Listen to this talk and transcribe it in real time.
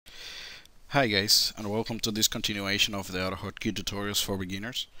Hi guys, and welcome to this continuation of the AHKT tutorials for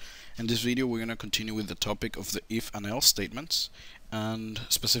beginners. In this video we're going to continue with the topic of the if and else statements, and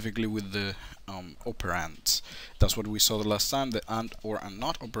specifically with the operands. That's what we saw the last time, the and, or, and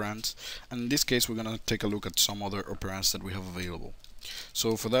not operands, and in this case we're going to take a look at some other operands that we have available.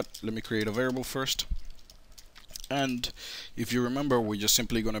 So for that, let me create a variable first. And if you remember, we're just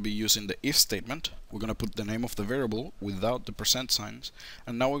simply going to be using the if statement. We're going to put the name of the variable without the percent signs,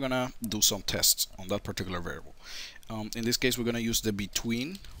 and now we're going to do some tests on that particular variable. In this case, we're going to use the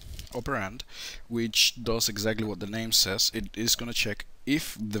between operand, which does exactly what the name says. It is going to check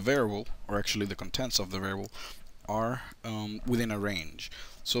if the variable, or actually the contents of the variable, are within a range.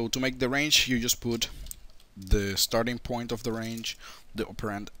 So to make the range, you just put the starting point of the range, the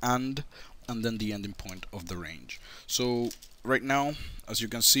operand and then the ending point of the range. So right now, as you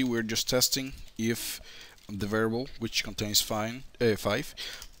can see, we're just testing if the variable, which contains 5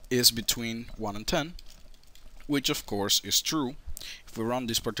 is between 1 and 10, which of course is true. If we run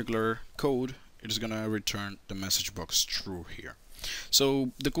this particular code, it is going to return the message box true here.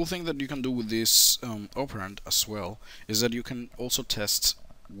 So the cool thing that you can do with this operand as well is that you can also test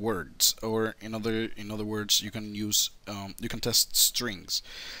words, or in other words, you can use you can test strings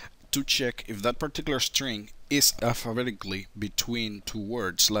to check if that particular string is alphabetically between two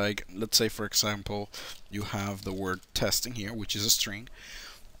words. Like, let's say for example you have the word testing here, which is a string,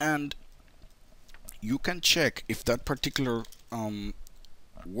 and you can check if that particular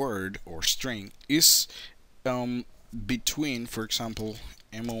word or string is between, for example,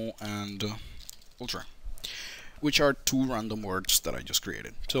 mo and ultra, which are two random words that I just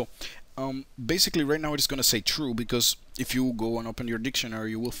created. So basically right now it is going to say true, because if you go and open your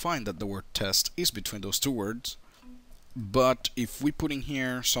dictionary, you will find that the word test is between those two words. But if we put in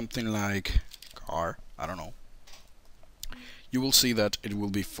here something like car, I don't know, you will see that it will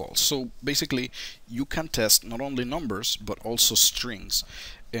be false. So basically you can test not only numbers but also strings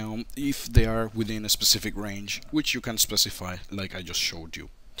if they are within a specific range, which you can specify like I just showed you.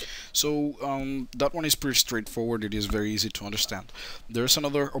 So that one is pretty straightforward. It is very easy to understand. There's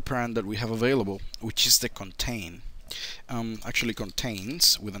another operand that we have available, which is the contain. Actually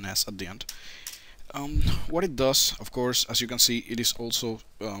contains with an S at the end. What it does, of course, as you can see, it is also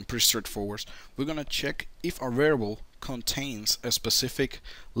pretty straightforward. We're gonna check if our variable contains a specific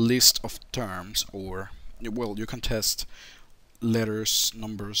list of terms, or, well, you can test letters,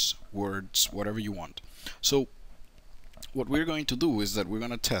 numbers, words, whatever you want. So what we're going to do is that we're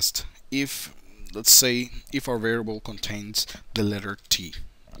going to test if, let's say, if our variable contains the letter T.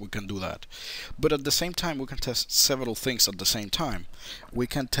 We can do that. But at the same time, we can test several things at the same time. We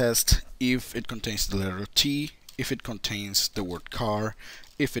can test if it contains the letter T, if it contains the word car,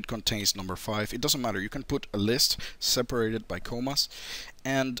 if it contains number 5. It doesn't matter. You can put a list separated by commas,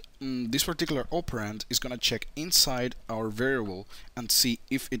 and this particular operand is going to check inside our variable and see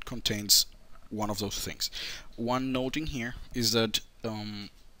if it contains one of those things. One noting here is that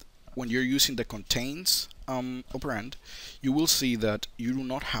when you're using the contains operand, you will see that you do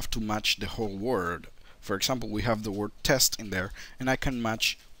not have to match the whole word. For example, we have the word test in there, and I can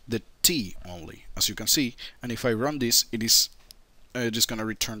match the T only, as you can see. And if I run this, it is going to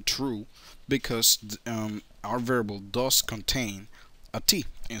return true, because our variable does contain a T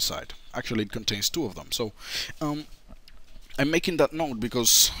inside. Actually, it contains two of them. So I'm making that note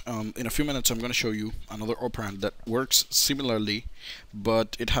because in a few minutes I'm going to show you another operand that works similarly,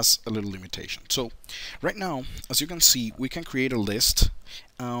 but it has a little limitation. So right now, as you can see, we can create a list.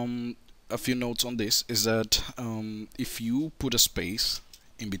 A few notes on this is that if you put a space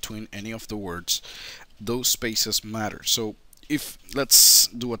in between any of the words, those spaces matter. So if, let's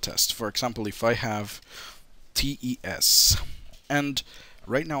do a test. For example, if I have TES and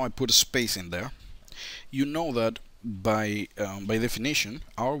right now I put a space in there, you know that by definition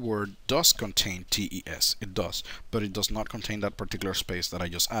our word does contain TES. It does, but it does not contain that particular space that I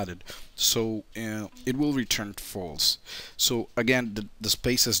just added, so it will return false. So again, the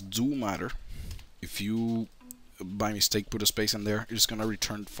spaces do matter. If you by mistake put a space in there, it's gonna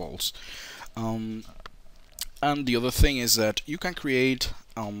return false. And the other thing is that you can create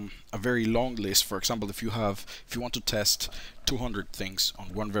a very long list. For example, if you want to test 200 things on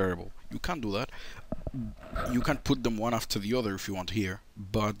one variable, you can do that. You can put them one after the other if you want here,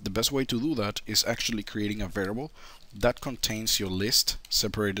 but the best way to do that is actually creating a variable that contains your list,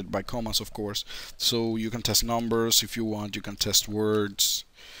 separated by commas, of course. So you can test numbers if you want, you can test words,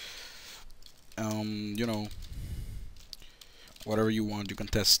 you know, whatever you want. You can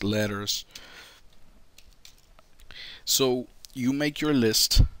test letters. So you make your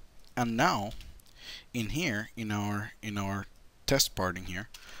list, and now in here, in our test part in here,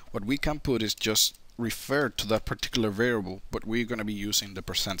 what we can put is just refer to that particular variable, but we're going to be using the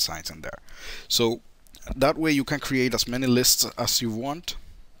percent signs in there. So that way you can create as many lists as you want,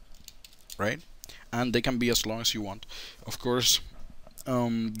 right? And they can be as long as you want. Of course,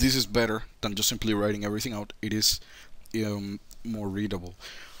 this is better than just simply writing everything out. It is more readable.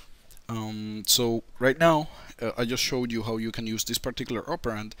 So right now I just showed you how you can use this particular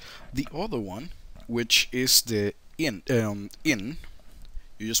operand. The other one, which is the in,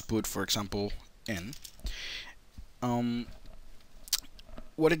 you just put, for example, in.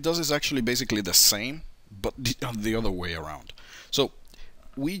 What it does is actually basically the same, but the other way around. So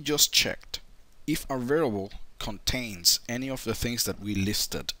we just checked if our variable contains any of the things that we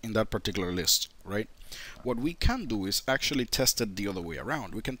listed in that particular list, right? What we can do is actually test it the other way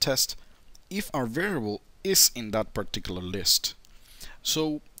around. We can test if our variable is in that particular list.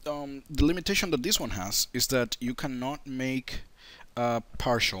 So the limitation that this one has is that you cannot make a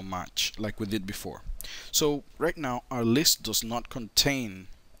partial match like we did before. So right now our list does not contain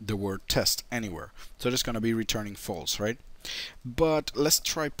the word test anywhere, so it's going to be returning false, right? But let's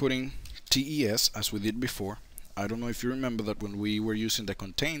try putting TES as we did before. I don't know if you remember that when we were using the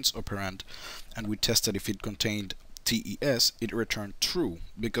contains operand and we tested if it contained TES, it returned true,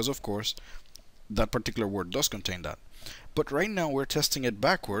 because of course that particular word does contain that. But right now we're testing it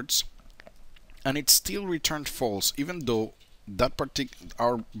backwards and it still returned false, even though that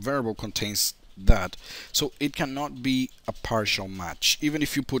our variable contains that. So it cannot be a partial match. Even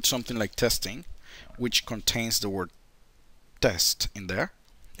if you put something like testing, which contains the word test in there,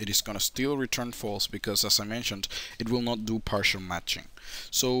 it is going to still return false, because as I mentioned, it will not do partial matching.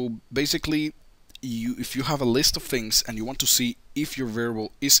 So basically, if you have a list of things and you want to see if your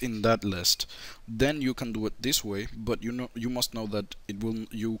variable is in that list, then you can do it this way, but you must know that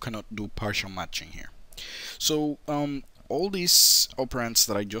you cannot do partial matching here. So all these operands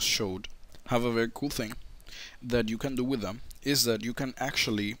that I just showed have a very cool thing that you can do with them, is that you can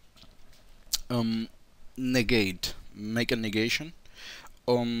actually make a negation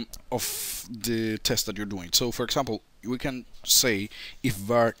of the test that you're doing. So for example, we can say if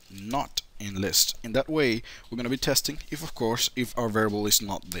var not in list. In that way we're going to be testing if our variable is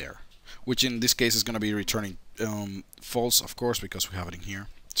not there, which in this case is going to be returning false, of course, because we have it in here.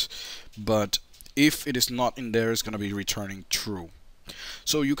 But if it is not in there, it's going to be returning true.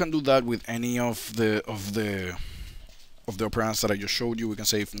 So you can do that with any of the operands that I just showed you. We can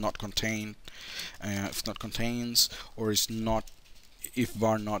say if not contain, if not contains, or if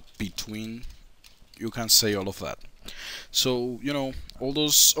var not between. You can say all of that. So all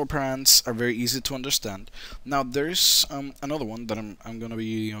those operands are very easy to understand. Now there's another one that I'm gonna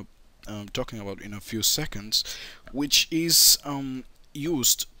be talking about in a few seconds, which is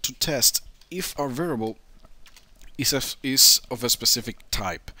used to test if our variable is of a specific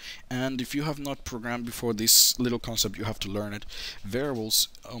type. And if you have not programmed before this little concept, you have to learn it. Variables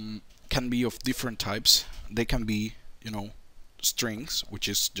can be of different types. They can be strings, which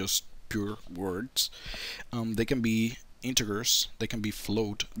is just pure words. They can be integers, they can be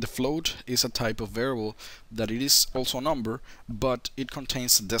float. The float is a type of variable that it is also a number, but it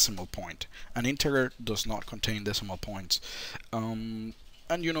contains a decimal point. An integer does not contain decimal points. And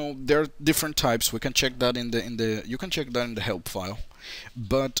there are different types. We can check that in the help file,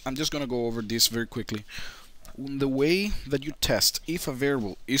 but I'm just gonna go over this very quickly. The way that you test if a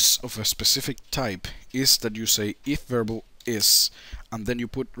variable is of a specific type is that you say if variable is, and then you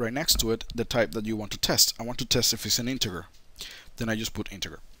put right next to it the type that you want to test. I want to test if it's an integer, then I just put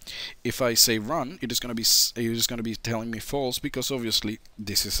integer. If I say run, it is going to be telling me false, because obviously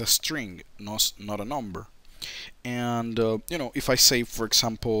this is a string, not a number. And if I say, for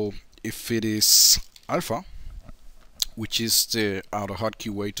example, if it is alpha, which is the AHKT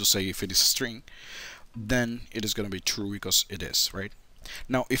way to say if it is a string, then it is going to be true because it is, right?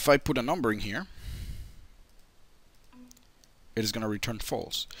 Now if I put a number in here, it is going to return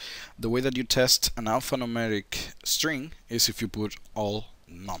false. The way that you test an alphanumeric string is if you put all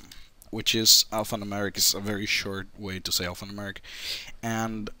num, which is alphanumeric is a very short way to say alphanumeric.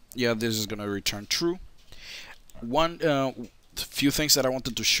 And yeah, this is going to return true. One few things that I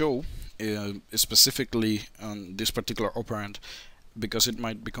wanted to show specifically on this particular operand, because it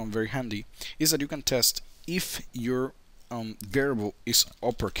might become very handy, is that you can test if your variable is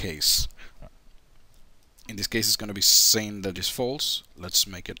uppercase. In this case, it's going to be saying that is false. Let's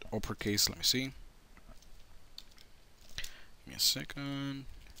make it uppercase. Let me see. Give me a second.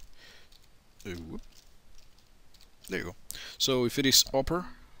 There you go. So if it is upper,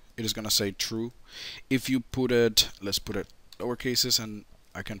 it is going to say true. If you put it, let's put it lower cases, and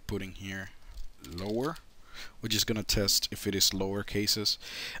I can put in here lower. which is gonna test if it is lower cases,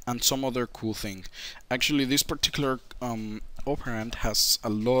 and some other cool thing. Actually, this particular operand has a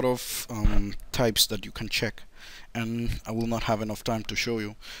lot of types that you can check, and I will not have enough time to show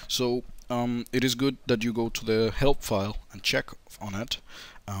you. So it is good that you go to the help file and check on it.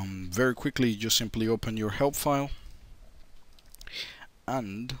 Very quickly, you just simply open your help file,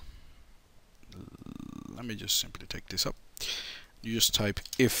 and let me just simply take this up. You just type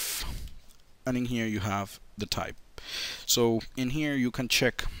if, and in here you have the type. So in here you can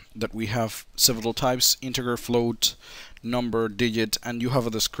check that we have several types: integer, float, number, digit, and you have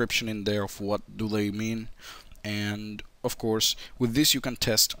a description in there of what do they mean. And of course, with this you can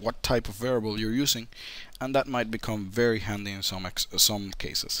test what type of variable you're using, and that might become very handy in some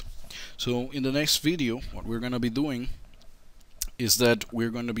cases. So in the next video, what we're going to be doing is that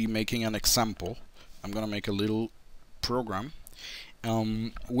we're going to be making an example. I'm going to make a little program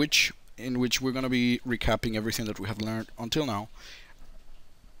in which we're going to be recapping everything that we have learned until now,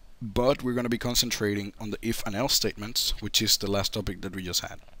 but we're going to be concentrating on the if and else statements, which is the last topic that we just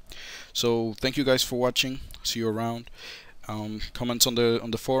had. So thank you guys for watching. See you around. Comments on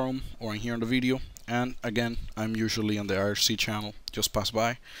the forum or in here on the video, and again, I'm usually on the IRC channel. Just pass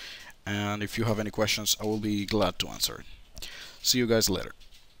by, and if you have any questions, I will be glad to answer it. See you guys later.